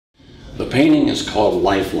The painting is called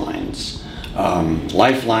Lifelines.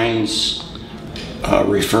 Lifelines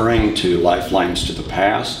referring to lifelines to the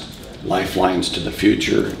past, lifelines to the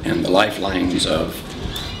future, and the lifelines of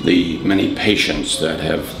the many patients that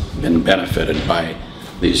have been benefited by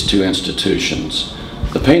these two institutions.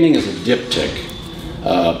 The painting is a diptych,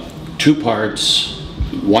 two parts,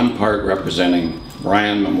 one part representing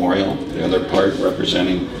Bryan Memorial, the other part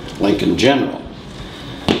representing Lincoln General.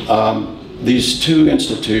 These two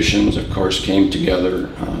institutions, of course, came together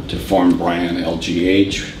to form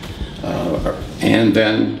BryanLGH, and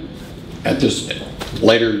then at this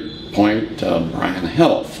later point, Bryan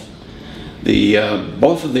Health.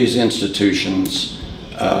 Both of these institutions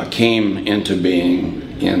came into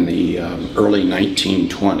being in the early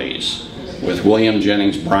 1920s, with William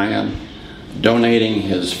Jennings Bryan donating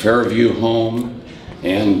his Fairview home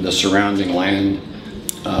and the surrounding land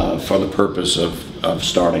for the purpose of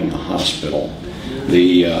starting a hospital.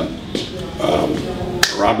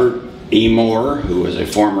 Robert E. Moore, who was a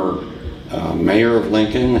former mayor of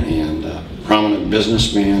Lincoln and a prominent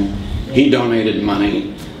businessman, he donated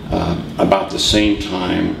money about the same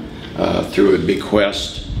time through a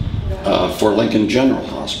bequest for Lincoln General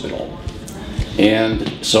Hospital.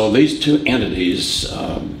 And so these two entities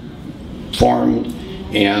formed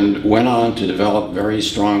and went on to develop very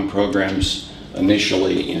strong programs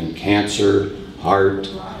initially in cancer, heart,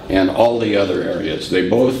 and all the other areas. They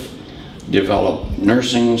both developed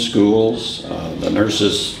nursing schools. The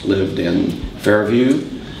nurses lived in Fairview,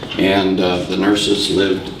 and the nurses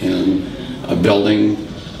lived in a building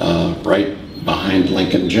right behind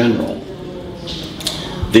Lincoln General.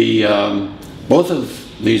 Both of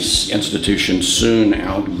these institutions soon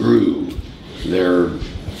outgrew their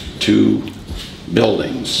two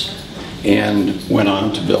buildings and went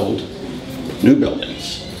on to build new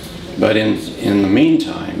buildings. But in the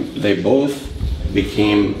meantime, they both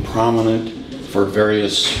became prominent for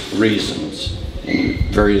various reasons in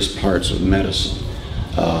various parts of medicine.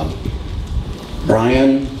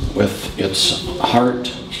 Bryan, with its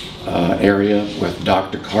heart area, with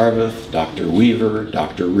Dr. Carveth, Dr. Weaver,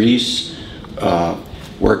 Dr. Reese,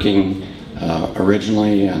 working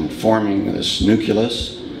originally and forming this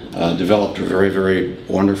nucleus, developed a very, very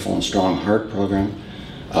wonderful and strong heart program.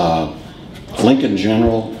 Lincoln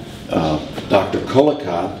General, Dr.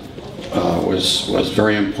 Collicott was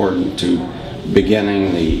very important to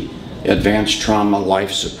beginning the advanced trauma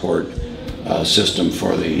life support system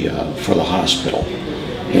for the hospital.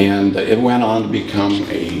 And it went on to become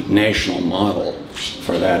a national model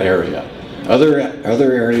for that area.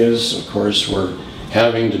 Other areas, of course, were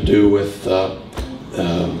having to do with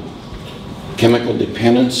chemical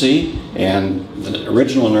dependency, and the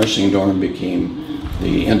original nursing dorm became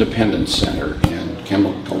the Independence Center, and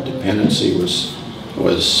chemical dependency was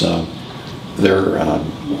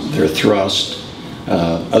their thrust.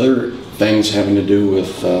 Other things having to do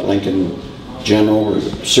with Lincoln General were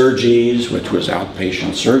surgeries, which was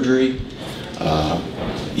outpatient surgery,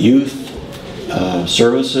 youth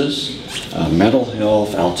services, mental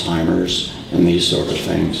health, Alzheimer's, and these sort of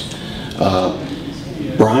things.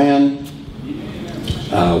 Bryan,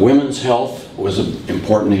 women's health was an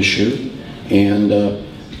important issue, and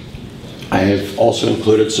I have also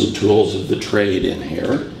included some tools of the trade in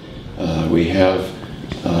here. We have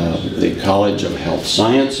the College of Health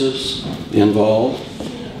Sciences involved,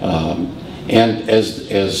 and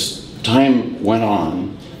as time went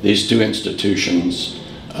on, these two institutions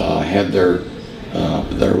had their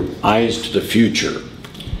eyes to the future,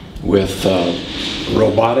 with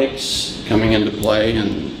robotics coming into play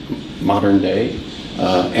in modern day.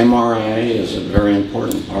 MRI is a very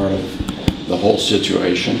important part of the whole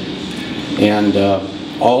situation, and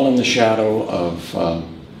all in the shadow of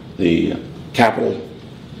the capital,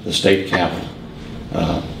 the state capital.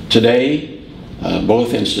 Today,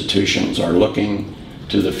 both institutions are looking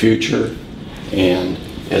to the future, and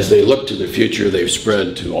as they look to the future, they've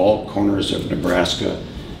spread to all corners of Nebraska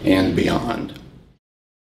and beyond.